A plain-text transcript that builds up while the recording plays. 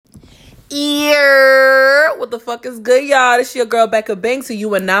Yeah, what the fuck is good, y'all? It's your girl Becca Banks, and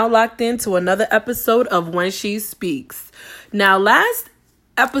you are now locked into another episode of When She Speaks. Now, last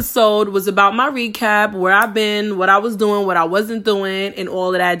episode was about my recap, where I've been, what I was doing, what I wasn't doing, and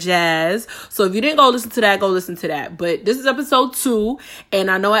all of that jazz. So if you didn't go listen to that, go listen to that. But this is episode 2, and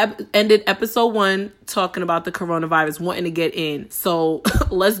I know I ended episode 1 talking about the coronavirus, wanting to get in. So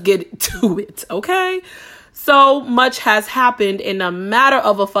let's get to it, okay? So much has happened in a matter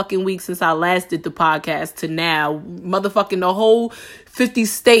of a fucking week since I last did the podcast to now. Motherfucking the whole 50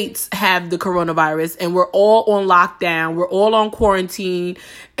 states have the coronavirus and we're all on lockdown. We're all on quarantine.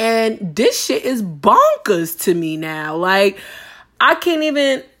 And this shit is bonkers to me now. Like, I can't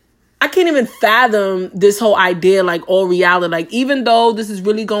even fathom this whole idea, like, all reality. Like, even though this is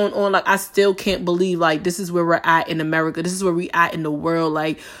really going on, like, I still can't believe, like, this is where we're at in America. This is where we're at in the world.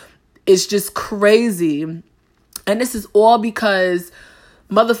 Like, it's just crazy. And this is all because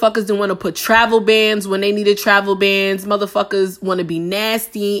motherfuckers didn't want to put travel bans when they needed travel bans. Motherfuckers want to be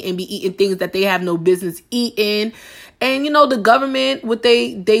nasty and be eating things that they have no business eating. And, you know, the government with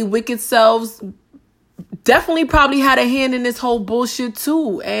they wicked selves definitely probably had a hand in this whole bullshit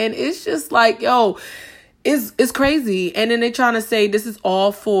too. And it's just like, yo, it's crazy. And then they trying to say this is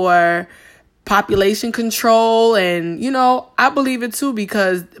all for population control. And, you know, I believe it too,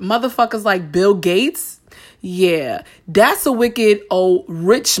 because motherfuckers like Bill Gates, yeah, that's a wicked old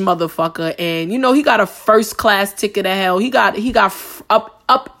rich motherfucker. And, you know, he got a first class ticket to hell. He got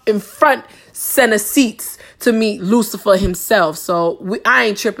up in front center seats to meet Lucifer himself. So I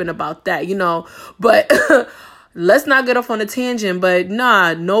ain't tripping about that, you know, but let's not get off on a tangent. But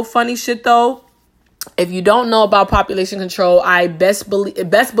nah, no funny shit though. If you don't know about population control, I best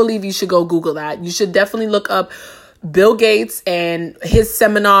believe you should go Google that. You should definitely look up Bill Gates and his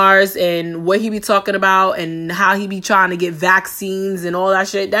seminars and what he be talking about and how he be trying to get vaccines and all that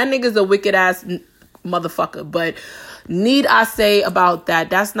shit. That nigga's a wicked ass motherfucker. But need I say about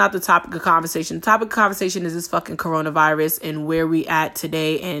that, that's not the topic of conversation. The topic of conversation is this fucking coronavirus and where we at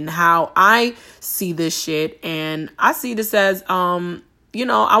today and how I see this shit. And I see this as, you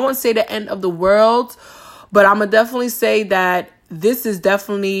know, I won't say the end of the world, but I'm going to definitely say that this is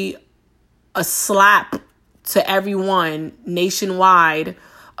definitely a slap to everyone nationwide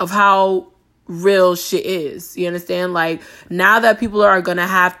of how real shit is. You understand? Like, now that people are going to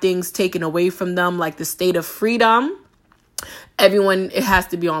have things taken away from them, like the state of freedom, everyone, it has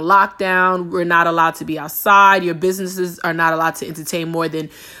to be on lockdown. We're not allowed to be outside. Your businesses are not allowed to entertain more than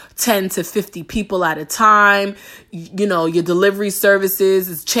 10 to 50 people at a time. You know, your delivery services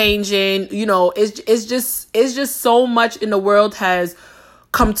is changing. You know, it's just so much in the world has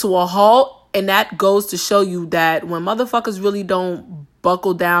come to a halt. And that goes to show you that when motherfuckers really don't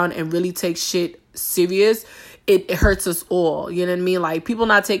buckle down and really take shit serious, it hurts us all. You know what I mean? Like, people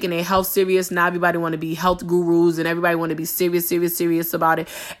not taking their health serious. Now everybody want to be health gurus and everybody want to be serious about it.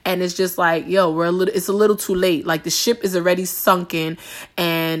 And it's just like, yo, it's a little too late. Like, the ship is already sunken.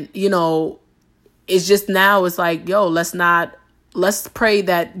 And, you know, it's just now it's like, yo, let's pray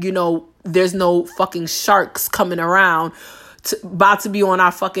that, you know, there's no fucking sharks coming around about to be on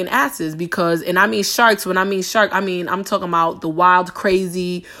our fucking asses. Because, and I mean sharks, when I mean shark, I mean, I'm talking about the wild,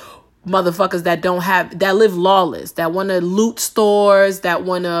 crazy motherfuckers that live lawless, that want to loot stores, that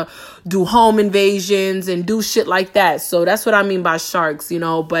want to do home invasions and do shit like that. So that's what I mean by sharks, you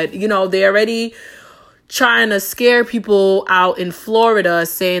know. But, you know, they're already trying to scare people out in Florida,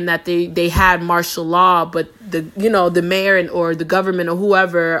 saying that they had martial law, but the mayor or the government or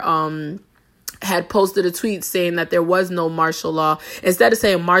whoever had posted a tweet saying that there was no martial law. Instead of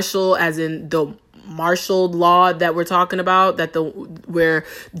saying martial as in the martial law that we're talking about, that where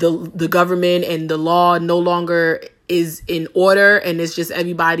the government and the law no longer is in order and it's just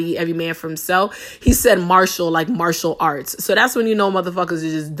every man for himself, he said martial, like martial arts. So that's when you know motherfuckers are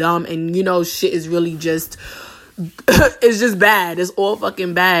just dumb and, you know, shit is really just it's just bad. It's all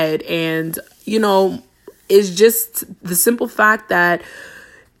fucking bad. And, you know, it's just the simple fact that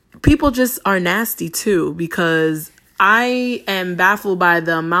people just are nasty too, because I am baffled by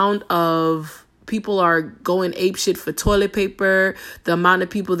the amount of people are going apeshit for toilet paper, the amount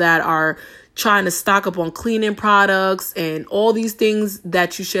of people that are trying to stock up on cleaning products and all these things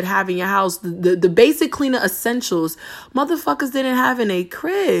that you should have in your house. The basic cleaner essentials, motherfuckers didn't have in a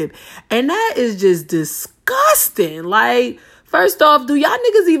crib. And that is just disgusting. Like, first off, do y'all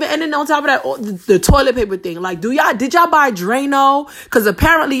niggas even, and then on top of that, the toilet paper thing, like, did y'all buy Drano? Because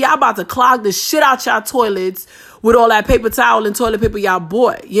apparently y'all about to clog the shit out y'all toilets with all that paper towel and toilet paper y'all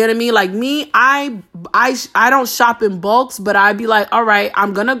bought. You know what I mean? Like me, I don't shop in bulks, but I'd be like, all right,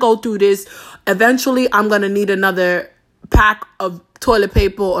 I'm going to go through this. Eventually, I'm going to need another pack of toilet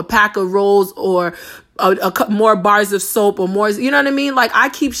paper or pack of rolls or more bars of soap or more, you know what I mean? Like, I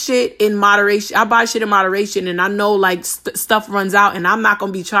keep shit in moderation. I buy shit in moderation, and I know like stuff runs out, and I'm not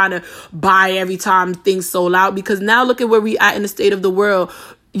gonna be trying to buy every time things sold out, because now look at where we at in the state of the world.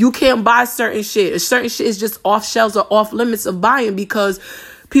 You can't buy certain shit. Certain shit is just off shelves or off limits of buying, because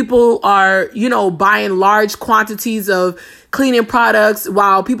people are, buying large quantities of cleaning products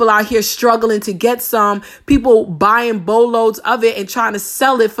while people out here struggling to get some. People buying boatloads of it and trying to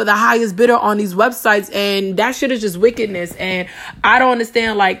sell it for the highest bidder on these websites. And that shit is just wickedness. And I don't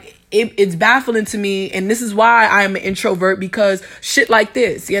understand, like, it's baffling to me. And this is why I'm an introvert, because shit like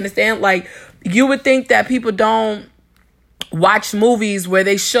this, you understand? Like, you would think that people don't watch movies where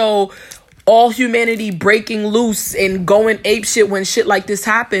they show all humanity breaking loose and going apeshit when shit like this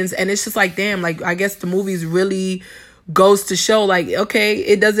happens. And it's just like, damn, like, I guess the movies really goes to show, like, okay,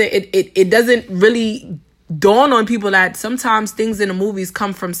 it doesn't really dawn on people that sometimes things in the movies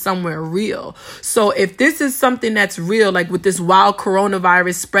come from somewhere real. So if this is something that's real, like with this wild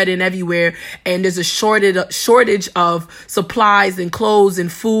coronavirus spreading everywhere, and there's a shortage of supplies and clothes and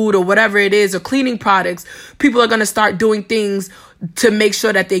food or whatever it is, or cleaning products, people are going to start doing things to make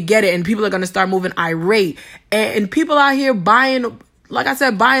sure that they get it, and people are going to start moving irate. And people out here buying, like I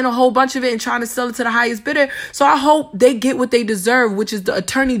said, buying a whole bunch of it and trying to sell it to the highest bidder. So I hope they get what they deserve, which is the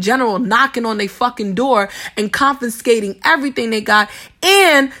attorney general knocking on their fucking door and confiscating everything they got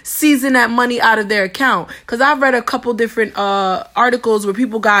and seizing that money out of their account. Because I've read a couple different articles where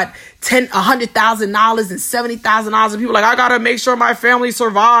people got $100,000 and $70,000, and people like, I gotta make sure my family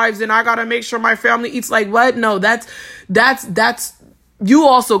survives, and I gotta make sure my family eats. Like, what? No, that's you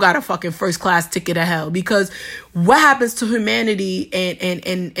also got a fucking first class ticket to hell, because what happens to humanity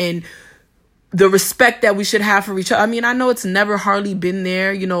and the respect that we should have for each other? I mean, I know it's never hardly been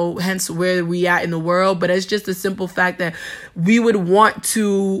there, hence where we at in the world, but it's just a simple fact that we would want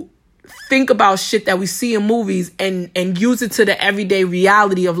to think about shit that we see in movies and use it to the everyday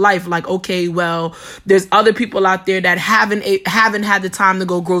reality of life. Like, okay, well, there's other people out there that haven't had the time to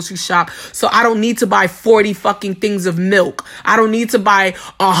go grocery shop, so I don't need to buy 40 fucking things of milk. I don't need to buy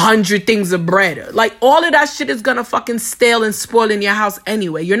 100 things of bread. Like, all of that shit is gonna fucking stale and spoil in your house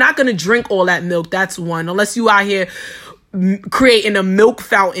anyway. You're not gonna drink all that milk. That's one, unless you out here creating a milk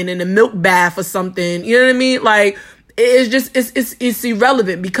fountain and a milk bath or something. You know what I mean? Like, it's just, it's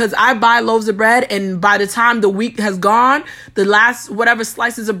irrelevant, because I buy loaves of bread, and by the time the week has gone, the last whatever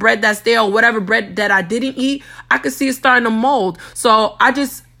slices of bread that's there, or whatever bread that I didn't eat, I could see it starting to mold. So I'm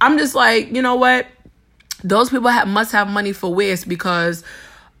just like, you know what? Those people must have money for waste, because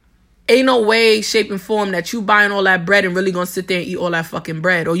ain't no way, shape, and form that you buying all that bread and really gonna sit there and eat all that fucking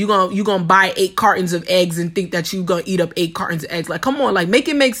bread. Or you gonna buy 8 cartons of eggs and think that you gonna eat up 8 cartons of eggs. Like, come on, like, make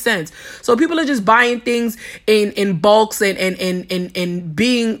it make sense. So people are just buying things in bulks and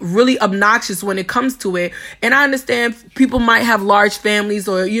being really obnoxious when it comes to it. And I understand people might have large families,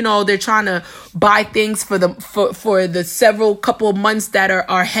 or they're trying to buy things for the several couple of months that are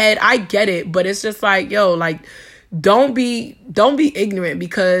ahead. I get it, but it's just like, yo, like, don't be ignorant,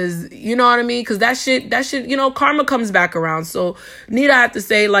 because you know what I mean? Because that shit, karma comes back around. So need I have to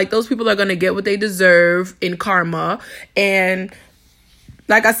say, like, those people are going to get what they deserve in karma. And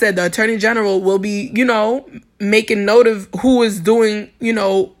like I said, the attorney general will be, making note of who is doing,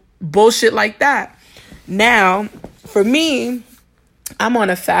 bullshit like that. Now, for me, I'm on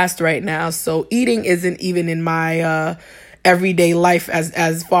a fast right now. So eating isn't even in my, everyday life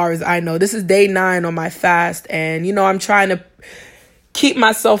as far as I know. This is day 9 on my fast, and I'm trying to keep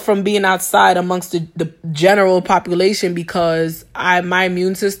myself from being outside amongst the general population, because my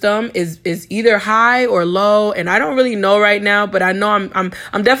immune system is either high or low, and I don't really know right now, but I know I'm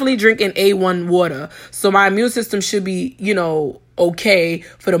definitely drinking A1 water, so my immune system should be okay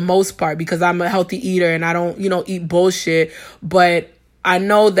for the most part, because I'm a healthy eater and I don't eat bullshit. But I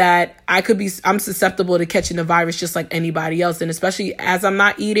know that I'm susceptible to catching the virus just like anybody else. And especially as I'm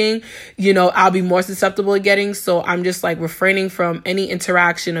not eating, I'll be more susceptible to getting. So I'm just like refraining from any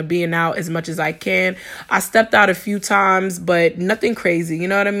interaction or being out as much as I can. I stepped out a few times, but nothing crazy. You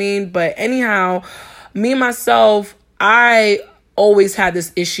know what I mean? But anyhow, me myself, I always had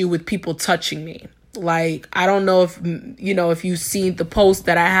this issue with people touching me. Like, I don't know if you've seen the post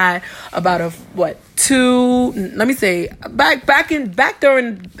that I had about February.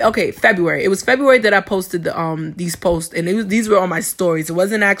 It was February that I posted these posts, and these were on my stories. It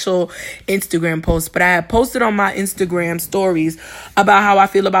wasn't actual Instagram posts, but I had posted on my Instagram stories about how I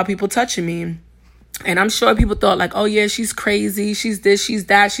feel about people touching me. And I'm sure people thought like, oh yeah, she's crazy. She's this, she's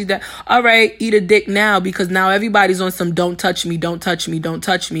that, she's that. All right, eat a dick now, because now everybody's on some don't touch me, don't touch me, don't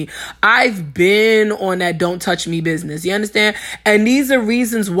touch me. I've been on that don't touch me business. You understand? And these are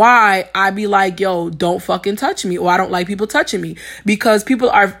reasons why I be like, yo, don't fucking touch me, or I don't like people touching me, because people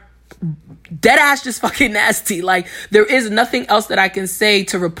are dead ass just fucking nasty. Like, there is nothing else that I can say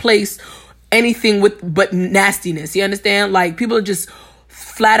to replace anything with but nastiness. You understand? Like, people are just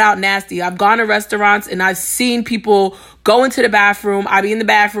flat out nasty. I've gone to restaurants and I've seen people go into the bathroom. I be in the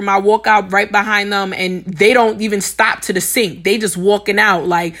bathroom. I walk out right behind them and they don't even stop to the sink. They just walking out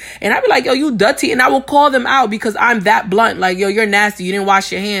like, and I be like, yo, you dirty. And I will call them out because I'm that blunt. Like, yo, you're nasty. You didn't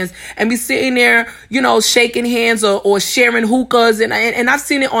wash your hands. And be sitting there, you know, shaking hands or sharing hookahs. And I've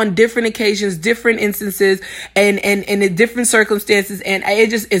seen it on different occasions, different instances and in different circumstances. And it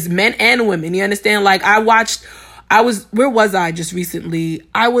just is men and women. You understand? Like, where was I just recently?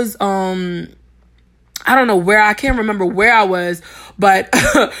 I was, I don't know where, I can't remember where I was, but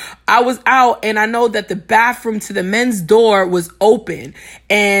I was out and I know that the bathroom to the men's door was open,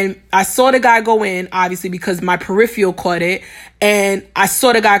 and I saw the guy go in, obviously, because my peripheral caught it, and I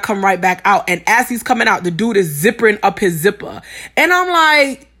saw the guy come right back out. And as he's coming out, the dude is zippering up his zipper. And I'm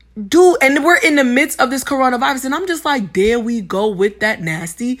like, dude, and we're in the midst of this coronavirus, and I'm just like, there we go with that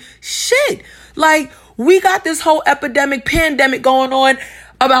nasty shit. Like, we got this whole pandemic going on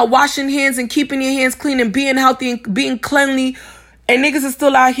about washing hands and keeping your hands clean and being healthy and being cleanly. And niggas are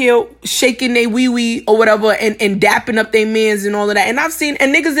still out here shaking they wee-wee or whatever and dapping up their mans and all of that. And I've seen,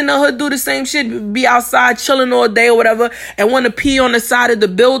 and niggas in the hood do the same shit, be outside chilling all day or whatever, and want to pee on the side of the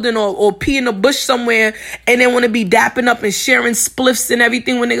building or pee in the bush somewhere, and then want to be dapping up and sharing spliffs and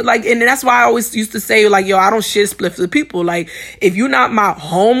everything when they like. And that's why I always used to say, like, yo, I don't share spliffs with people. Like, if you're not my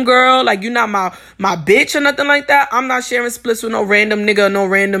homegirl, like you're not my bitch or nothing like that, I'm not sharing spliffs with no random nigga or no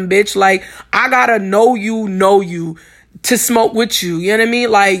random bitch. Like, I gotta know you to smoke with you. You know what I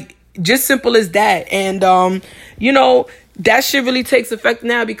mean? Like, just simple as that. And, you know, that shit really takes effect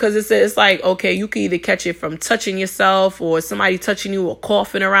now, because it's like, okay, you can either catch it from touching yourself or somebody touching you or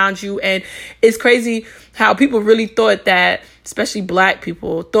coughing around you. And it's crazy how people really thought that, especially black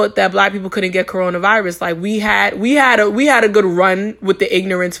people, thought that black people couldn't get coronavirus. Like, we had a good run with the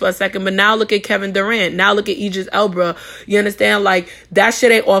ignorance for a second, but now look at Kevin Durant. Now look at Idris Elba. You understand? Like, that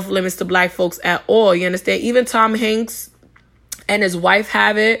shit ain't off limits to black folks at all. You understand? Even Tom Hanks and his wife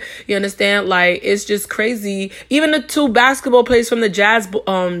have it. You understand? Like, it's just crazy. Even the two basketball players from the Jazz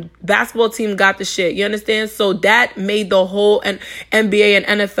basketball team got the shit. You understand? So that made the whole NBA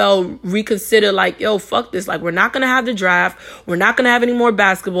and NFL reconsider, like, yo, fuck this. Like, we're not going to have the draft. We're not going to have any more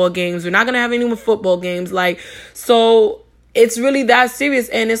basketball games. We're not going to have any more football games. Like, so it's really that serious.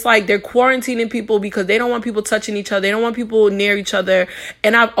 And it's like they're quarantining people because they don't want people touching each other. They don't want people near each other.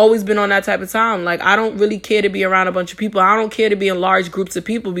 And I've always been on that type of time. Like, I don't really care to be around a bunch of people. I don't care to be in large groups of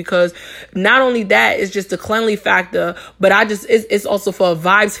people, because not only that, it's just a cleanly factor, but it's also for a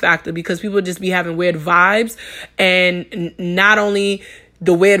vibes factor, because people just be having weird vibes. And not only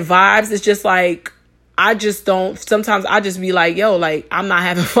the weird vibes, it's just like, sometimes I just be like, yo, like, I'm not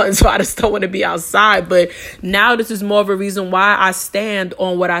having fun, so I just don't want to be outside. But now this is more of a reason why I stand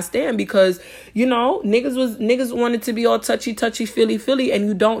on what I stand, because, you know, niggas wanted to be all touchy, feely, and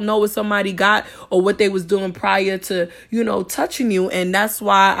you don't know what somebody got or what they was doing prior to, you know, touching you. And that's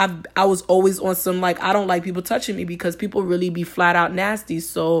why I was always on some, like, I don't like people touching me, because people really be flat out nasty.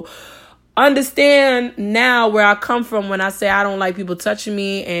 So understand now where I come from when I say I don't like people touching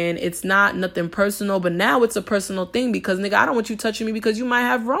me, and it's not nothing personal, but now it's a personal thing, because, nigga, I don't want you touching me because you might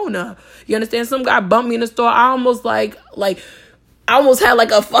have Rona. You understand? Some guy bumped me in the store. I almost I almost had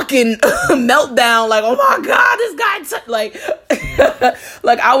like a fucking meltdown. Like, oh my God, this guy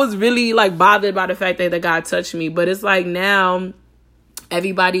like I was really like bothered by the fact that the guy touched me. But it's like, now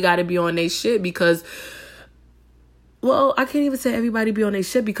everybody got to be on their shit, because, well, I can't even say everybody be on their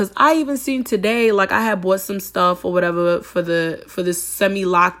shit, because I even seen today, like, I had bought some stuff or whatever for this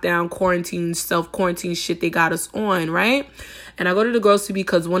semi-lockdown self-quarantine shit they got us on, right? And I go to the grocery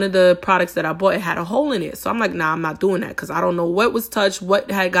because one of the products that I bought, it had a hole in it. So I'm like, nah, I'm not doing that, because I don't know what was touched,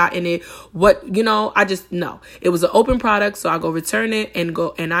 what had got in it, what, you know, I just know. It was an open product, so I go return it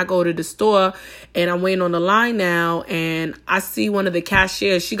and I go to the store, and I'm waiting on the line now, and I see one of the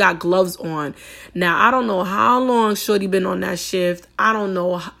cashiers, she got gloves on. Now, I don't know how long Shorty been on that shift. I don't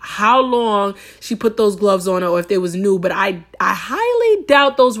know how long she put those gloves on, or if they was new, but I highly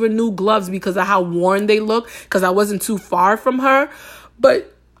doubt those were new gloves because of how worn they look, because I wasn't too far from her.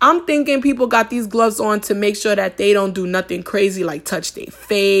 But I'm thinking people got these gloves on to make sure that they don't do nothing crazy, like touch their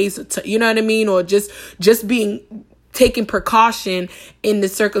face, you know what I mean? Or just taking precaution in the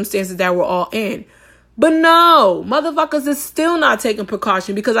circumstances that we're all in. But no, motherfuckers is still not taking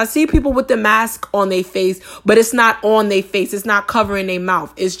precaution, because I see people with the mask on their face, but it's not on their face. It's not covering their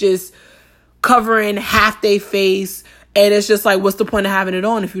mouth. It's just covering half their face. And it's just like, what's the point of having it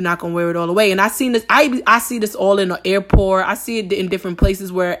on if you're not going to wear it all the way? And I see this all in the airport. I see it in different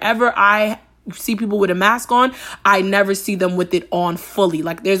places. Wherever I see people with a mask on, I never see them with it on fully.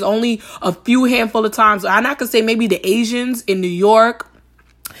 Like, there's only a few handful of times. And I could say maybe the Asians in New York,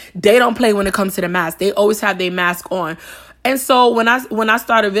 they don't play when it comes to the mask. They always have their mask on. And so when I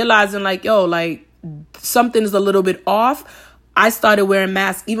started realizing, like, yo, like, something is a little bit off, I started wearing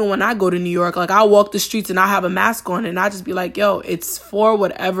masks even when I go to New York. Like, I'll walk the streets and I'll have a mask on, and I just be like, yo, it's for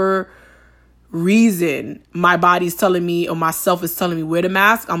whatever reason my body's telling me, or myself is telling me, wear the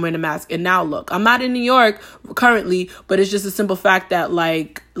mask, I'm wearing the mask. And now look, I'm not in New York currently, but it's just a simple fact that,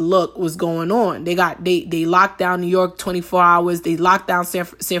 like, look what's going on. They locked down New York 24 hours. They locked down San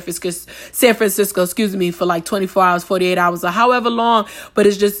Francisco, for like 24 hours, 48 hours, or however long. But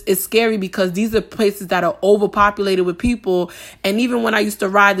it's scary, because these are places that are overpopulated with people. And even when I used to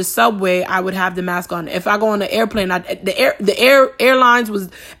ride the subway, I would have the mask on. If I go on the airplane, the airlines was,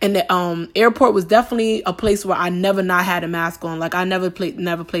 and the airport was definitely a place where I never not had a mask on. Like, I never played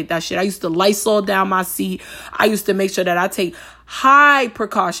that shit. I used to Lysol down my seat. I used to make sure that I take high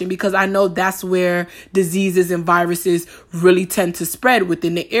precaution, because I know that's where diseases and viruses really tend to spread,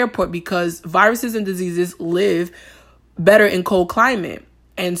 within the airport, because viruses and diseases live better in cold climate.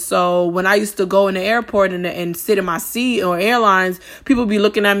 And so when I used to go in the airport and sit in my seat, or airlines, people be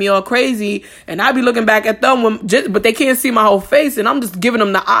looking at me all crazy, and I be looking back at them, but they can't see my whole face, and I'm just giving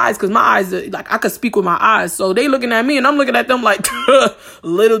them the eyes, because my eyes are, like, I could speak with my eyes. So they looking at me, and I'm looking at them like,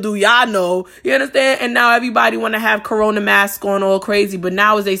 little do y'all know. You understand? And now everybody want to have corona masks on all crazy. But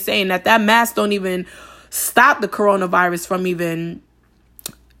now, as they saying that mask don't even stop the coronavirus from even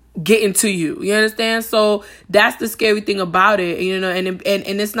getting to you. You understand? So that's the scary thing about it, you know. And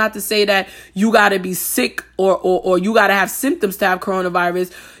it's not to say that you got to be sick or you got to have symptoms to have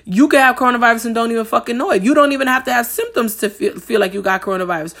coronavirus. You can have coronavirus and don't even fucking know it. You don't even have to have symptoms to feel like you got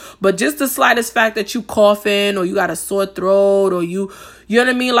coronavirus. But just the slightest fact that you coughing, or you got a sore throat, or you know what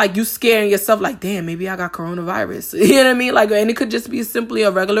I mean? Like, you scaring yourself, like, damn, maybe I got coronavirus. You know what I mean? Like, and it could just be simply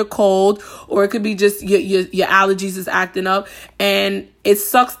a regular cold, or it could be just your allergies is acting up. And it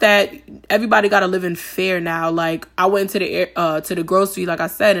sucks that everybody got to live in fear now. Like, I went to the grocery, like I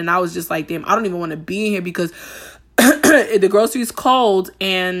said, and I was just like, damn, I don't even want to be in here, because the grocery is cold,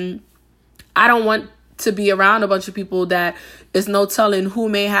 and I don't want to be around a bunch of people that there's no telling who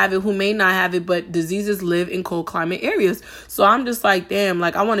may have it, who may not have it, but diseases live in cold climate areas. So I'm just like, damn,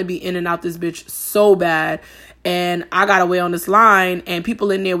 like, I want to be in and out this bitch so bad. And I gotta wait on this line, and people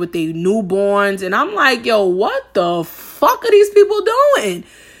in there with their newborns, and I'm like, yo, what the fuck are these people doing?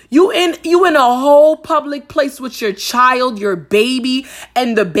 You in a whole public place with your child, your baby,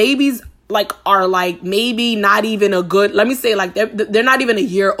 and the babies are maybe not even a good, let me say, like, they're not even a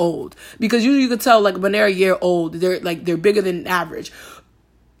year old, because you could tell, like, when they're a year old, they're bigger than average.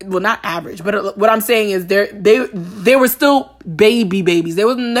 Well, not average, but what I'm saying is they were still babies. They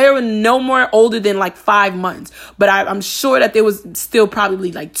were no more older than like 5 months, but I'm sure that they was still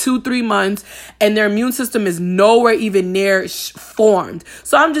probably like 2-3 months, and their immune system is nowhere even near formed.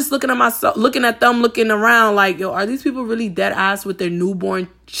 So I'm just looking at them looking around like, yo, are these people really dead ass with their newborn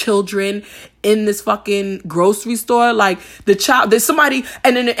children in this fucking grocery store? Like, the child, there's somebody,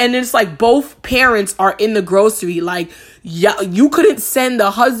 and it's like both parents are in the grocery. Like, yeah, you couldn't send the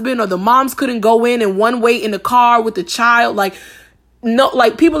husband, or the moms couldn't go in and one wait in the car with the child. Like, no,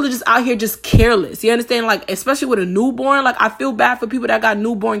 like, people are just out here just careless. You understand? Like, especially with a newborn. Like, I feel bad for people that got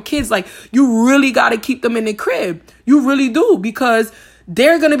newborn kids. Like, you really got to keep them in the crib. You really do, because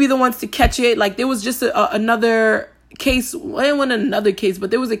they're going to be the ones to catch it. Like, there was just another case, well, it wasn't another case,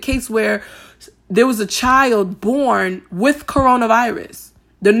 but there was a case where there was a child born with coronavirus.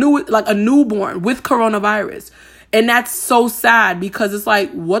 A newborn with coronavirus. And that's so sad, because it's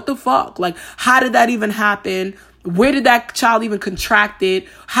like, what the fuck? Like, how did that even happen? Where did that child even contract it?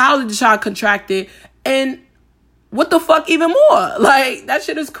 How did the child contract it? And what the fuck even more? Like, that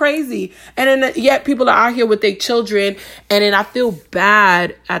shit is crazy. And then yet people are out here with their children. And then I feel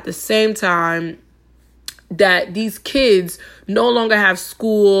bad at the same time that these kids no longer have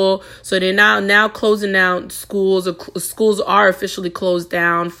school. So they're now closing down schools. Schools are officially closed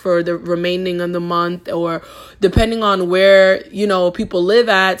down for the remaining of the month, or depending on where, you know, people live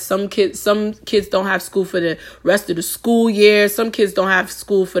at. Some kids don't have school for the rest of the school year. Some kids don't have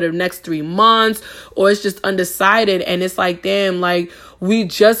school for the next 3 months, or it's just undecided. And it's like, damn, like, we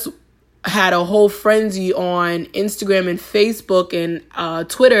just had a whole frenzy on Instagram and Facebook and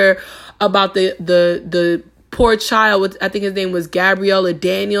Twitter about the poor child with, I think his name was Gabriella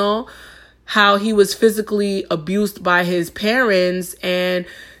Daniel, how he was physically abused by his parents. And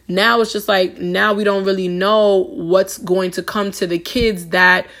now it's just like, now we don't really know what's going to come to the kids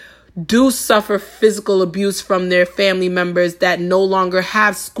that do suffer physical abuse from their family members that no longer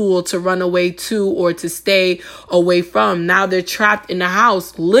have school to run away to or to stay away from. Now they're trapped in the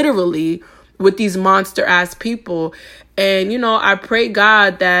house, literally, with these monster ass people. And, I pray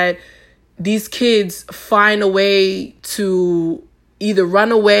God that these kids find a way to either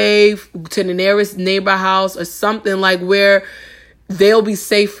run away to the nearest neighbor house or something, like where they'll be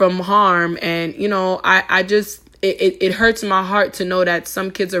safe from harm. And, I just, it hurts my heart to know that some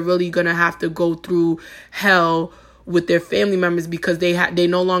kids are really going to have to go through hell with their family members because they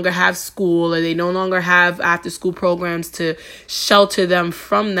no longer have school, or they no longer have after school programs to shelter them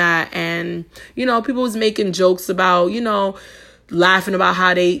from that. And, people was making jokes about, laughing about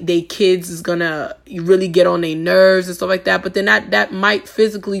how they kids is gonna really get on their nerves and stuff like that. But then that might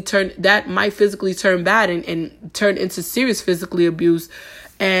physically turn bad and turn into serious physical abuse.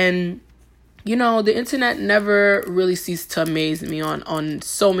 And the internet never really ceased to amaze me on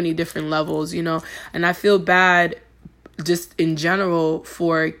so many different levels, and I feel bad just in general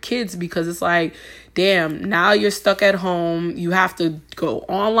for kids, because it's like, damn, now you're stuck at home. You have to go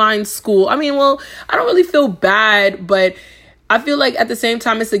online school. I mean, well, I don't really feel bad, but I feel like at the same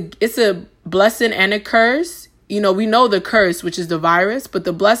time, it's a blessing and a curse. We know the curse, which is the virus, but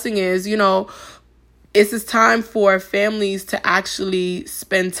the blessing is, it's this time for families to actually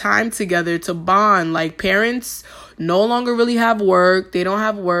spend time together, to bond. Like, parents no longer really have work. They don't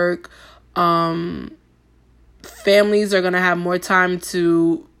have work. Families are going to have more time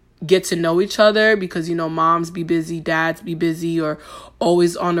to get to know each other because, moms be busy, dads be busy, or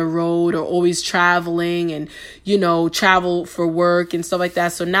always on the road, or always traveling and, travel for work and stuff like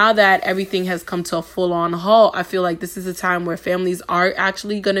that. So now that everything has come to a full on halt, I feel like this is a time where families are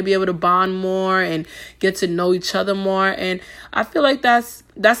actually going to be able to bond more and get to know each other more. And I feel like that's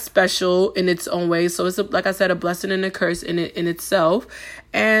special in its own way. So it's, like I said, a blessing and a curse in itself.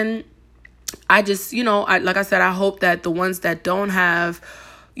 And I just, like I said, I hope that the ones that don't have,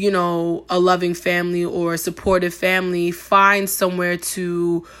 a loving family or a supportive family find somewhere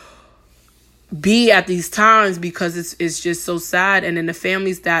to be at these times, because it's just so sad. And then the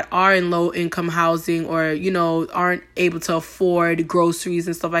families that are in low income housing, or, aren't able to afford groceries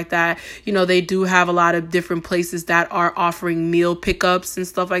and stuff like that, they do have a lot of different places that are offering meal pickups and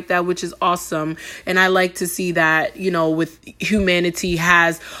stuff like that, which is awesome. And I like to see that, with humanity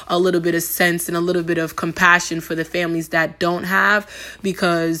has a little bit of sense and a little bit of compassion for the families that don't have,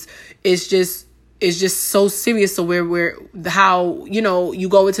 because it's just so serious. So where how, you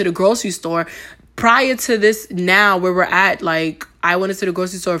go into the grocery store prior to this, now where we're at, like, I went into the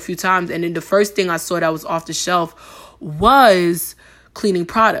grocery store a few times, and then the first thing I saw that was off the shelf was cleaning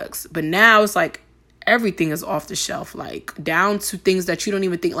products. But now it's like everything is off the shelf, like down to things that you don't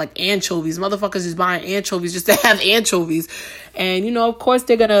even think, like anchovies. Motherfuckers is buying anchovies just to have anchovies. And, of course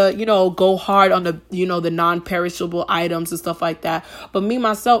they're gonna, go hard on the, the non-perishable items and stuff like that. But me,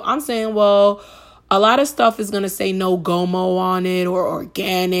 myself, I'm saying, well, a lot of stuff is going to say no GOMO on it or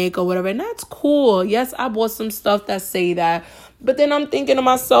organic or whatever. And that's cool. Yes, I bought some stuff that say that. But then I'm thinking to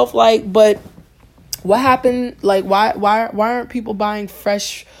myself, like, but what happened? Like, why aren't people buying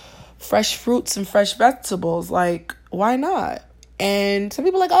fresh fruits and fresh vegetables? Like, why not? And some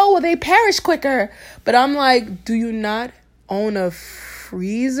people are like, oh, well, they perish quicker. But I'm like, do you not own a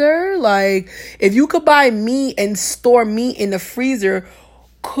freezer? Like, if you could buy meat and store meat in the freezer,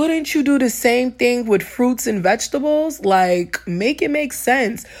 couldn't you do the same thing with fruits and vegetables? Like, make it make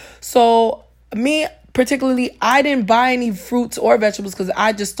sense. So me particularly, I didn't buy any fruits or vegetables because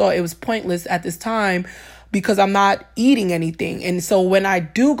I just thought it was pointless at this time, because I'm not eating anything. And so when I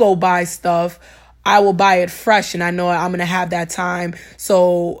do go buy stuff, I will buy it fresh, and I know I'm going to have that time.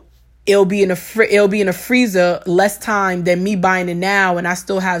 So it'll be in a freezer less time than me buying it now, and I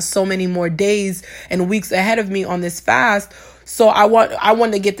still have so many more days and weeks ahead of me on this fast. So I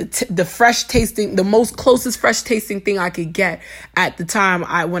want to get the fresh tasting, the most closest fresh tasting thing I could get at the time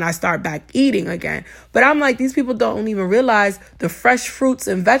when I start back eating again. But I'm like, these people don't even realize the fresh fruits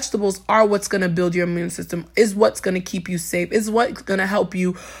and vegetables are what's going to build your immune system, is what's going to keep you safe, is what's going to help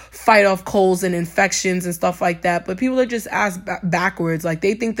you fight off colds and infections and stuff like that. But people are just ass backwards. Like,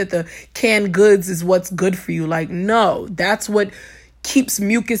 they think that the canned goods is what's good for you. Like, no, that's what keeps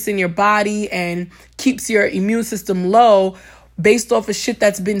mucus in your body and keeps your immune system low, based off of shit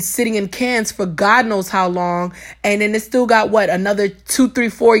that's been sitting in cans for God knows how long. And then it still got another 2, 3,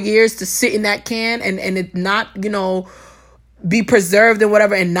 4 years to sit in that can and it not, be preserved and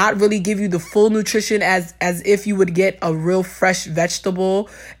whatever, and not really give you the full nutrition as if you would get a real fresh vegetable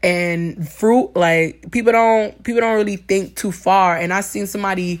and fruit. Like, people don't really think too far. And I seen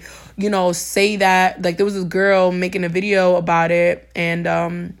somebody, say that, like, there was this girl making a video about it,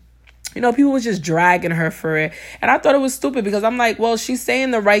 and people was just dragging her for it. And I thought it was stupid, because I'm like, well, she's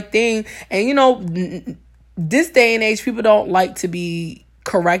saying the right thing. And this day and age, people don't like to be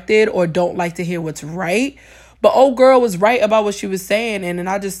corrected or don't like to hear what's right. But old girl was right about what she was saying. And then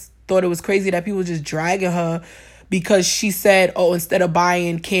I just thought it was crazy that people just dragging her because she said, oh, instead of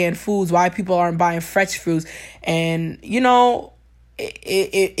buying canned foods, why people aren't buying fresh fruits. And,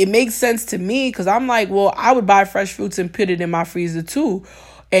 it makes sense to me, because I'm like, well, I would buy fresh fruits and put it in my freezer too.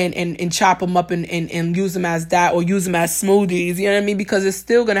 And chop them up and use them as that, or use them as smoothies, you know what I mean? Because it's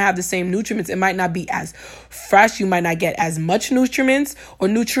still going to have the same nutrients. It might not be as fresh. You might not get as much nutrients,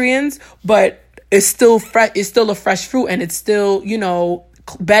 but it's still fresh. It's still a fresh fruit, and it's still,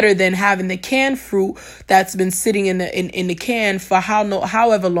 better than having the canned fruit that's been sitting in the can for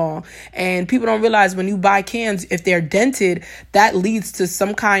however long. And people don't realize, when you buy cans, if they're dented, that leads to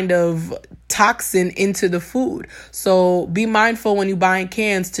some kind of toxin into the food. So be mindful when you're buying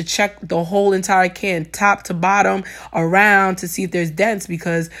cans to check the whole entire can, top to bottom, around, to see if there's dents,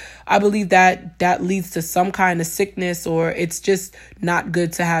 because I believe that leads to some kind of sickness, or it's just not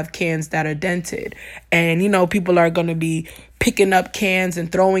good to have cans that are dented. And people are going to be picking up cans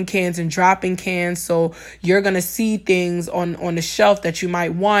and throwing cans and dropping cans. So you're going to see things on the shelf that you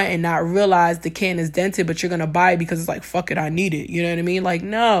might want and not realize the can is dented, but you're going to buy it because it's like, fuck it, I need it. You know what I mean? Like,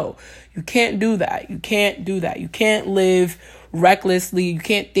 no, you can't do that. You can't do that. You can't live recklessly. You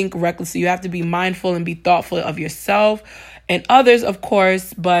can't think recklessly. You have to be mindful and be thoughtful of yourself and others, of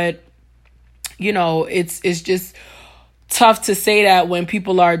course. But, it's just tough to say that when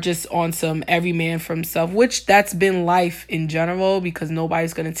people are just on some every man for himself, which that's been life in general, because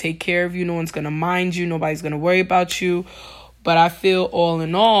nobody's going to take care of you. No one's going to mind you. Nobody's going to worry about you. But I feel all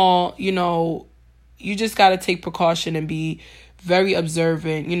in all, you just got to take precaution and be very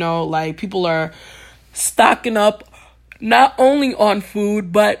observant. Like, people are stocking up not only on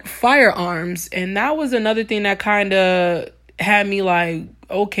food, but firearms. And that was another thing that kind of had me like,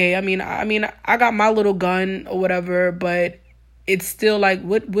 okay, I mean, I got my little gun or whatever, but it's still like,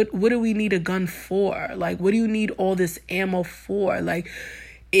 what do we need a gun for? Like, what do you need all this ammo for? Like,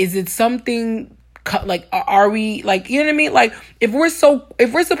 is it something like, are we like, you know what I mean? Like, if we're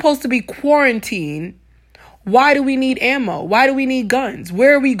supposed to be quarantined, why do we need ammo? Why do we need guns?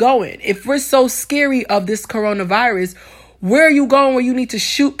 Where are we going? If we're so scary of this coronavirus, where are you going where you need to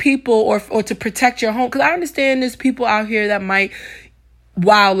shoot people or to protect your home? Because I understand there's people out here that might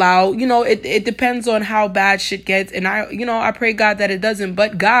wild out. It depends on how bad shit gets. And I pray God that it doesn't.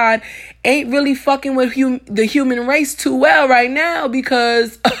 But God ain't really fucking with the human race too well right now,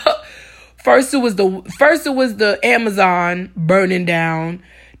 because first it was the Amazon burning down.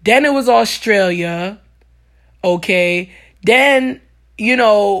 Then it was Australia. Okay. Then,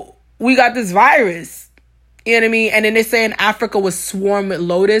 we got this virus. You know what I mean? And then they're saying Africa was swarmed with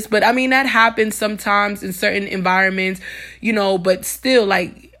locusts. But I mean, that happens sometimes in certain environments, but still,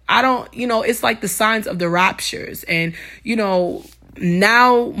 like, I don't, it's like the signs of the raptures. And,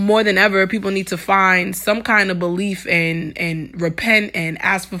 now more than ever, people need to find some kind of belief and repent and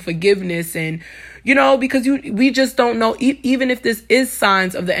ask for forgiveness. And, because we just don't know, even if this is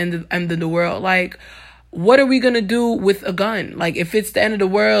signs of the end of the world, like, what are we going to do with a gun? Like, if it's the end of the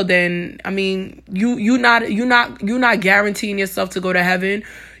world, then, I mean, you're not guaranteeing yourself to go to heaven.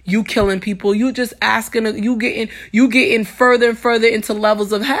 You killing people. You just asking, you getting further and further into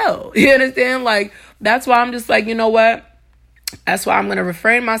levels of hell. You understand? Like, that's why I'm just like, you know what? That's why I'm going to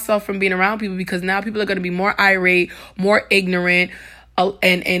refrain myself from being around people, because now people are going to be more irate, more ignorant,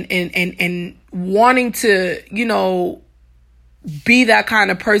 and wanting to, be that kind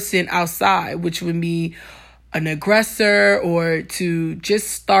of person outside, which would be an aggressor, or to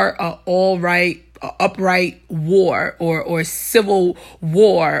just start upright war or civil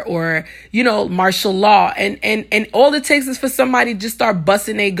war, or martial law, and all it takes is for somebody to just start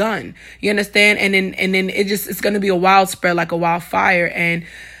busting a gun. You understand? And then it's going to be a wild spread, like a wildfire. And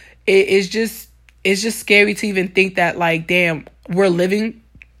it's just scary to even think that, like, damn, we're living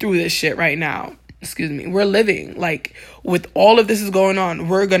through this shit right now. We're living, like, with all of this is going on,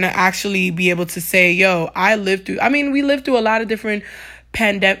 we're going to actually be able to say, yo, we lived through a lot of different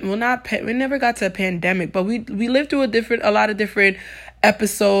pandemic. Well, we never got to a pandemic, but we lived through a lot of different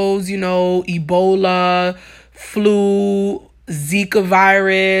episodes, Ebola, flu, Zika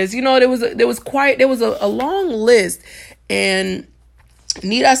virus. There was a long list. And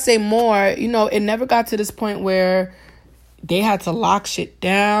need I say more, it never got to this point where they had to lock shit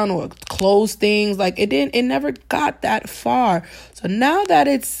down or close things. Like, it never got that far. So now that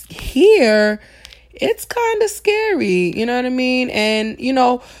it's here, it's kind of scary. You know what I mean? And,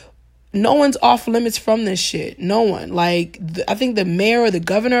 no one's off limits from this shit. No one. Like, I think the mayor or the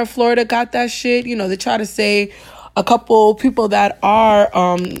governor of Florida got that shit. They try to say a couple people that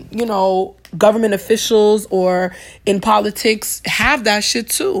are, government officials or in politics have that shit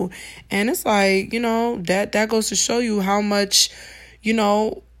too. And it's like, that goes to show you how much,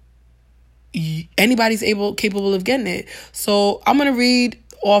 anybody's capable of getting it. So I'm going to read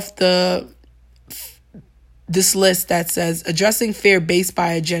off this list that says addressing fear based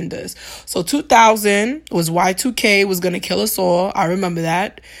by agendas. So 2000 was Y2K was going to kill us all. I remember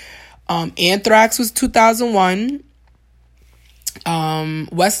that. Anthrax was 2001.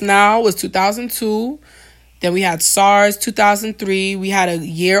 West Nile was 2002. Then we had SARS 2003. We had a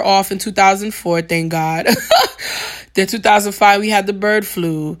year off in 2004, thank God. Then 2005 we had the bird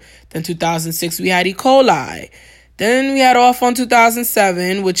flu. Then 2006 we had E. coli. Then we had off on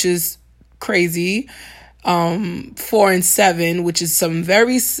 2007, which is crazy. 4 and 7, which is some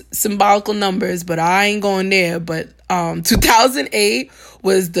very symbolical numbers, but I ain't going there. But 2008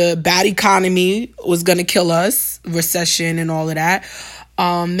 was the bad economy was gonna kill us, recession and all of that.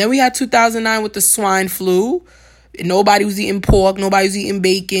 Then we had 2009 with the swine flu. Nobody was eating pork, nobody was eating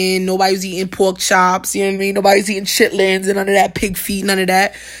bacon, nobody was eating pork chops, you know what I mean? Nobody was eating chitlins and none of that, pig feet, none of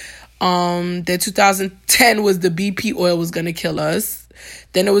that. Then 2010 was the BP oil was gonna kill us.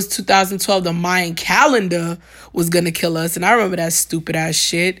 Then it was 2012, the Mayan calendar was going to kill us. And I remember that stupid ass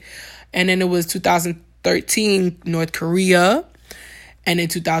shit. And then it was 2013, North Korea. And in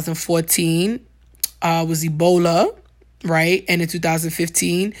 2014 was Ebola, right? And in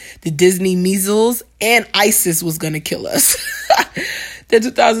 2015, the Disney measles and ISIS was going to kill us. Then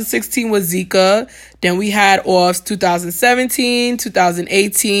 2016 was Zika. Then we had offs 2017,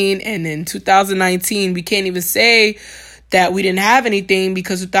 2018, and then 2019. We can't even say that we didn't have anything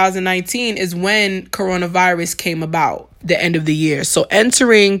because 2019 is when coronavirus came about, the end of the year. So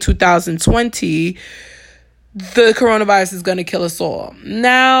entering 2020, the coronavirus is going to kill us all.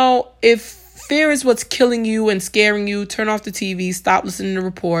 Now, if fear is what's killing you and scaring you, turn off the TV, stop listening to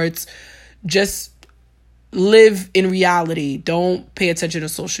reports, just live in reality. Don't pay attention to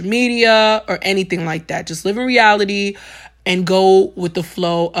social media or anything like that. Just live in reality and go with the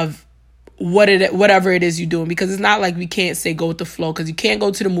flow of whatever it is you're doing, because it's not like we can't say go with the flow, because you can't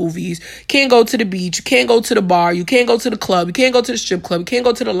go to the movies, can't go to the beach, you can't go to the bar, you can't go to the club, you can't go to the strip club, you can't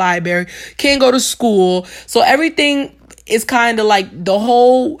go to the library, can't go to school. So everything is kind of like the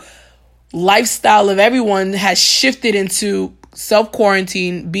whole lifestyle of everyone has shifted into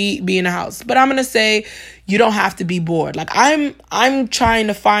self-quarantine, be in the house. But I'm gonna say you don't have to be bored. Like I'm trying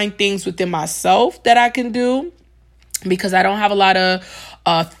to find things within myself that I can do, because I don't have a lot of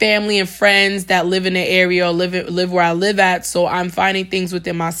family and friends that live in the area or live where I live at. So I'm finding things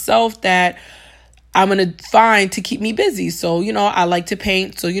within myself that I'm going to find to keep me busy. So, I like to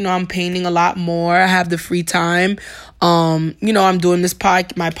paint. So, I'm painting a lot more. I have the free time. I'm doing my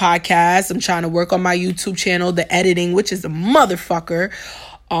podcast. I'm trying to work on my YouTube channel, the editing, which is a motherfucker.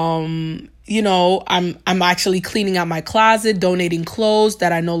 I'm actually cleaning out my closet, donating clothes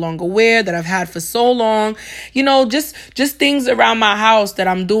that I no longer wear, that I've had for so long. Just things around my house that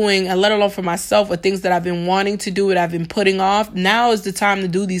I'm doing, and let alone for myself, or things that I've been wanting to do, that I've been putting off. Now is the time to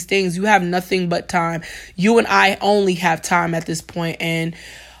do these things. You have nothing but time. You and I only have time at this point, and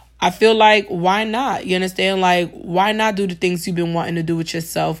I feel like, why not? You understand? Like, why not do the things you've been wanting to do with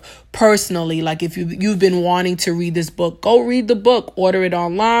yourself personally? Like, if you've been wanting to read this book, go read the book. Order it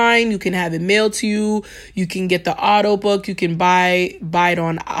online. You can have it mailed to you. You can get the audio book. You can buy it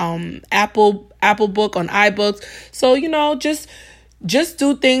on Apple Book, on iBooks. So, just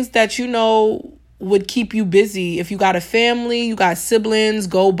do things that would keep you busy. If you got a family, you got siblings,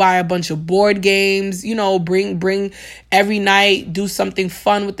 go buy a bunch of board games, bring every night, do something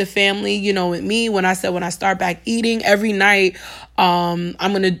fun with the family. With me, when I start back eating every night, I'm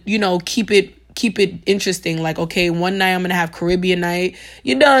going to, keep it interesting. Like, okay, one night I'm going to have Caribbean night.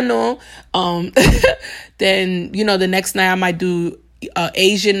 You don't know. Then, the next night I might do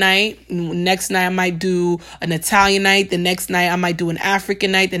Asian night. Next night I might do an Italian night. The next night I might do an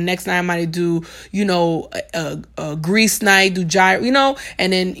African night. The next night I might do a Greece night, do gyro,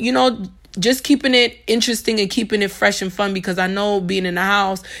 and then just keeping it interesting and keeping it fresh and fun, because I know being in the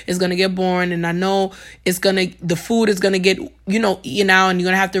house is going to get boring, and I know the food is going to get, eaten out, and you're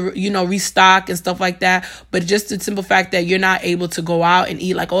going to have to, restock and stuff like that. But just the simple fact that you're not able to go out and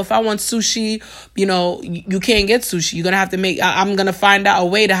eat, like, if I want sushi, you can't get sushi. You're going to have to I'm going to find out a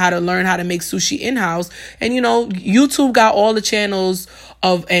way to how to learn how to make sushi in-house. And, YouTube got all the channels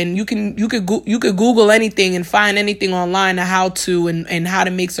and you could Google anything and find anything online on how to and how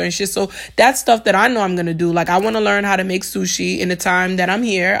to make certain shit. So that's stuff that I know I'm gonna do. Like, I want to learn how to make sushi in the time that I'm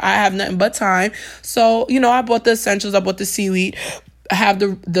here. I have nothing but time. So I bought the essentials. I bought the seaweed. I have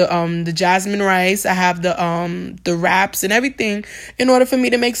the jasmine rice. I have the wraps and everything in order for me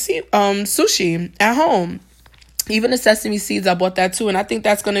to make sushi at home. Even the sesame seeds, I bought that too. And I think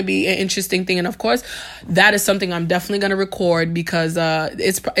that's going to be an interesting thing. And of course, that is something I'm definitely going to record, because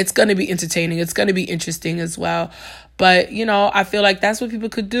it's going to be entertaining. It's going to be interesting as well. But, I feel like that's what people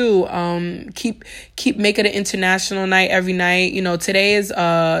could do. Keep making an international night every night. Today is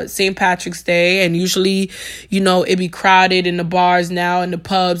St. Patrick's Day, and usually, it be crowded in the bars now and the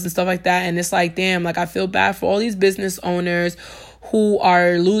pubs and stuff like that. And it's like, damn, like, I feel bad for all these business owners who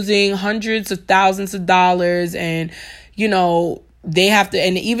are losing hundreds of thousands of dollars, and they have to,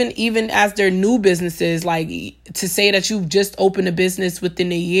 and even as their new businesses, like, to say that you've just opened a business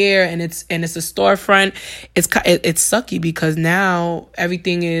within a year and it's a storefront, it's sucky, because now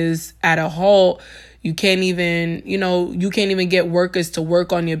everything is at a halt. You can't even get workers to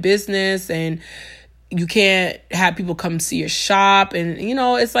work on your business, and you can't have people come see your shop. And,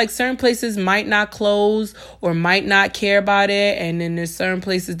 it's like certain places might not close or might not care about it. And then there's certain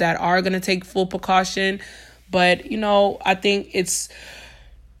places that are going to take full precaution. But, I think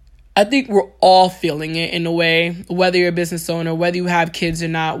we're all feeling it in a way, whether you're a business owner, whether you have kids or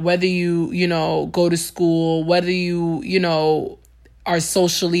not, whether you, go to school, whether you, are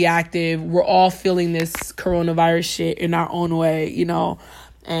socially active. We're all feeling this coronavirus shit in our own way,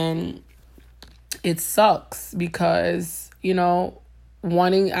 and it sucks, because, I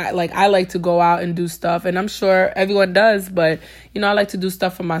like to go out and do stuff, and I'm sure everyone does, but, I like to do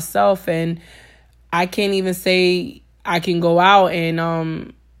stuff for myself, and I can't even say I can go out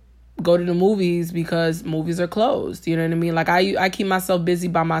and, go to the movies, because movies are closed. You know what I mean? Like, I keep myself busy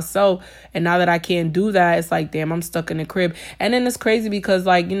by myself, and now that I can't do that, it's like, damn, I'm stuck in the crib. And then it's crazy because,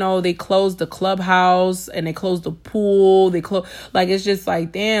 like, they closed the clubhouse and they closed the pool. Like, it's just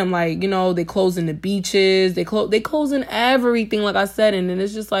like, damn, like, they closing the beaches. They closing everything, like I said. And then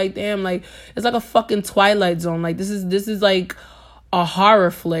it's just like, damn, like, it's like a fucking Twilight Zone. Like, this is like a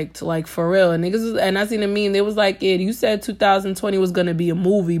horror flick, like, for real. And niggas, and I seen a meme, they was like, yeah, you said 2020 was gonna be a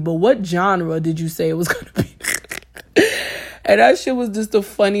movie, but what genre did you say it was gonna be? And that shit was just the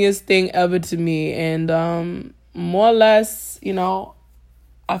funniest thing ever to me. And more or less,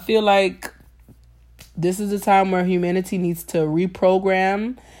 I feel like this is a time where humanity needs to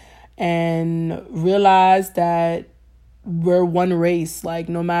reprogram and realize that we're one race. Like,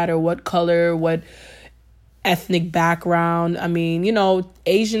 no matter what color, what ethnic background. I mean,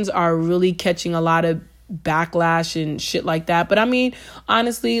 Asians are really catching a lot of backlash and shit like that. But I mean,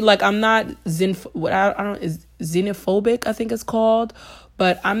 honestly, like, I'm not xenophobic, I think it's called.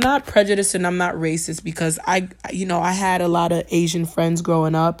 But I'm not prejudiced and I'm not racist, because I had a lot of Asian friends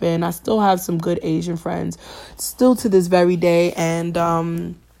growing up, and I still have some good Asian friends still to this very day. And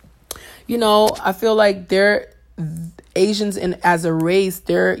I feel like they're Asians as a race,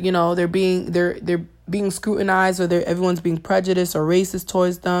 they're being scrutinized, or everyone's being prejudiced or racist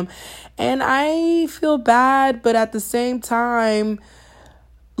towards them. And I feel bad, but at the same time,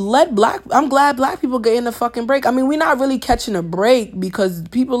 I'm glad black people getting a fucking break. I mean, we're not really catching a break, because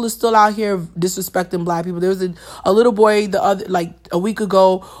people are still out here disrespecting black people. There was a little boy a week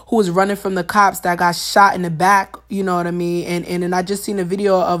ago who was running from the cops that got shot in the back, you know what I mean? And I just seen a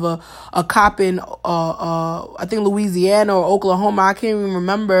video of a cop in I think Louisiana or Oklahoma, I can't even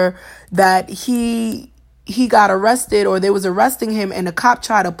remember, that he got arrested, or they was arresting him, and the cop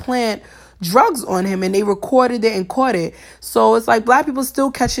tried to plant drugs on him, and they recorded it and caught it. So it's like black people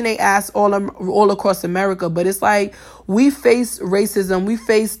still catching their ass all across America. But it's like, we face racism, we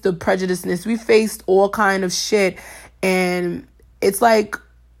face the prejudiceness, we faced all kind of shit, and it's like,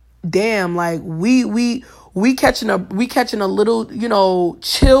 damn, like, we catching a little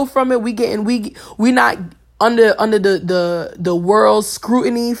chill from it. We not under the world's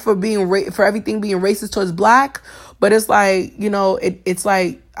scrutiny for for everything being racist towards black. But it's like, it's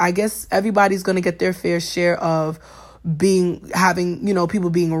like, I guess everybody's going to get their fair share of having people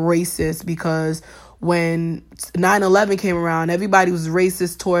being racist, because when 9/11 came around, everybody was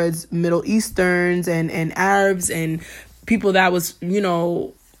racist towards Middle Easterns and Arabs and people that was,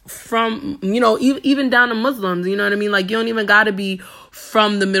 from, even down to Muslims, you know what I mean? Like, you don't even got to be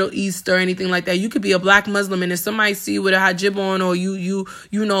from the Middle East or anything like that. You could be a black Muslim, and if somebody see you with a hijab on, or you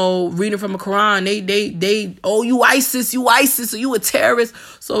reading from a Quran, they oh, you ISIS, or you a terrorist.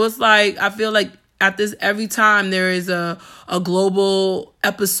 So it's like, I feel like at this, every time there is a global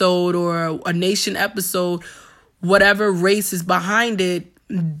episode or a nation episode, whatever race is behind it,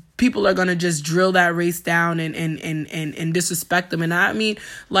 people are gonna just drill that race down and disrespect them. And I mean,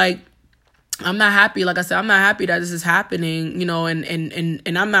 like, I'm not happy. Like I said, I'm not happy that this is happening,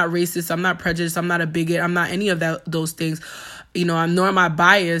 and I'm not racist, I'm not prejudiced, I'm not a bigot, I'm not any of those things. Nor am I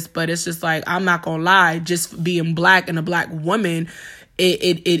biased, but it's just like, I'm not gonna lie, just being black and a black woman,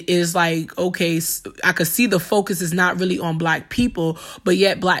 it is like, okay, I could see the focus is not really on black people, but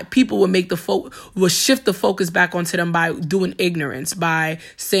yet black people will shift the focus back onto them by doing ignorance, by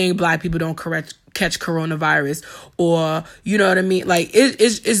saying black people don't catch coronavirus, or you know what I mean? Like,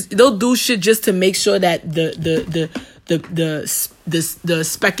 it's they'll do shit just to make sure that the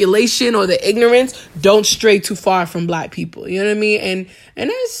speculation or the ignorance don't stray too far from black people. You know what I mean? And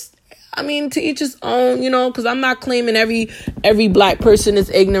that's, I mean, to each his own, because I'm not claiming every black person is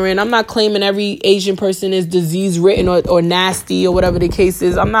ignorant. I'm not claiming every Asian person is disease-ridden or nasty or whatever the case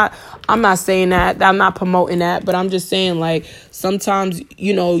is. I'm not saying that. I'm not promoting that. But I'm just saying, like, sometimes,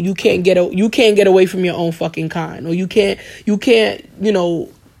 you can't get away from your own fucking kind, or you can't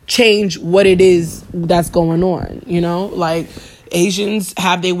change what it is that's going on. Like, Asians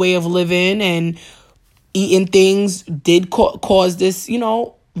have their way of living, and eating things did cause this,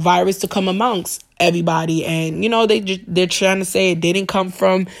 virus to come amongst everybody. And they're trying to say it didn't come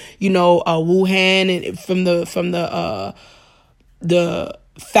from Wuhan, and from the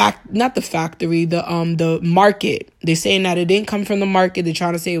market. They're saying that it didn't come from the market. They're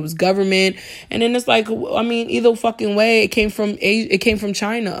trying to say it was government. And then it's like, I mean, either fucking way, it came from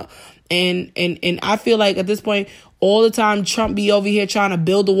China. And I feel like at this point, all the time Trump be over here trying to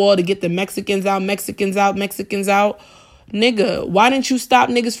build a wall to get the Mexicans out. Nigga, why didn't you stop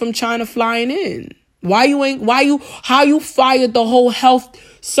niggas from China flying in? How you fired the whole health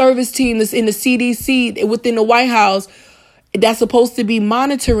service team that's in the CDC within the White House that's supposed to be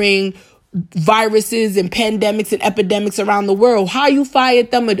monitoring viruses and pandemics and epidemics around the world? How you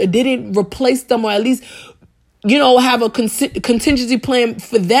fired them or didn't replace them, or at least, have a contingency plan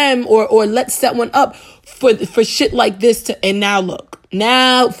for them, or let's set one up for shit like this and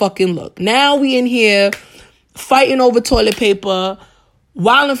now fucking look. Now we in here fighting over toilet paper,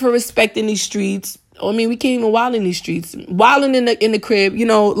 wilding for respect in these streets. I mean, we can't even wild in these streets. Wilding in the crib,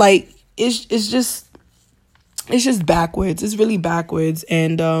 like, it's just backwards. It's really backwards.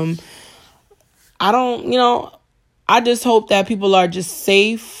 And I just hope that people are just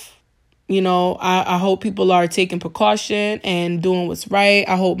safe. I hope people are taking precaution and doing what's right.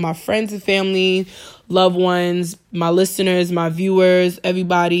 I hope my friends and family, loved ones, my listeners, my viewers,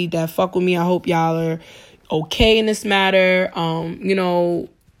 everybody that fuck with me, I hope y'all are okay in this matter.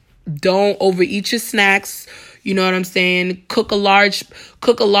 Don't overeat your snacks. You know what I'm saying? Cook a large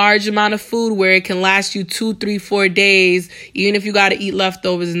amount of food where it can last you 2, 3, 4 days. Even if you got to eat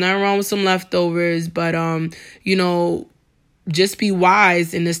leftovers, there's nothing wrong with some leftovers. But just be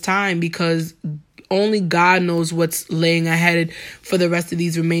wise in this time, because only God knows what's laying ahead for the rest of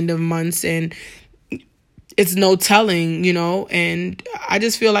these remainder of months, and it's no telling. And I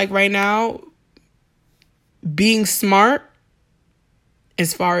just feel like right now, being smart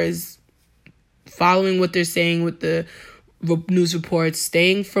as far as following what they're saying with the news reports,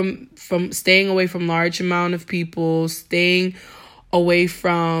 staying away from large amount of people, staying away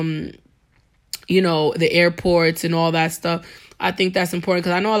from the airports and all that stuff. I think that's important,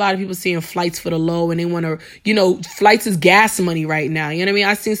 because I know a lot of people seeing flights for the low, and they want to, flights is gas money right now. You know what I mean?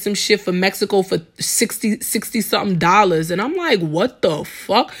 I seen some shit for Mexico for $60 something, and I'm like, what the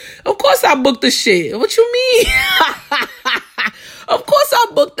fuck? Of course I booked the shit. What you mean? Of course I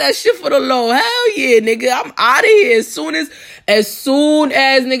booked that shit for the low. Hell yeah, nigga. I'm out of here. As soon as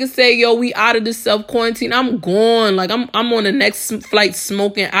niggas say, yo, we out of the self-quarantine, I'm gone. Like, I'm on the next flight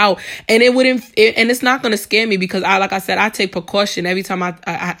smoking out. And it's not going to scare me, because like I said, I take precaution every time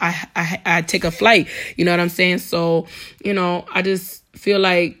I take a flight. You know what I'm saying? So, I just feel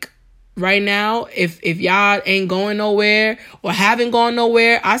like right now, if y'all ain't going nowhere or haven't gone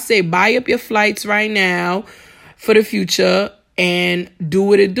nowhere, I say buy up your flights right now for the future and do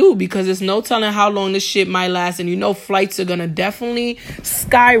what it do, because there's no telling how long this shit might last. And flights are gonna definitely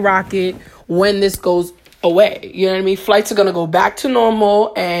skyrocket when this goes away. You know what I mean? Flights are gonna go back to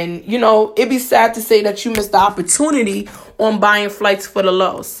normal, and it'd be sad to say that you missed the opportunity on buying flights for the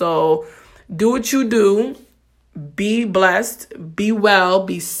low. So do what you do. be blessed, be well,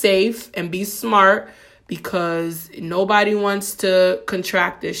 be safe, and be smart, because nobody wants to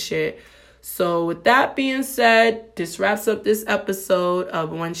contract this shit. So with that being said, this wraps up this episode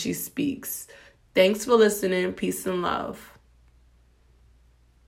of When She Speaks. Thanks for listening. Peace and love.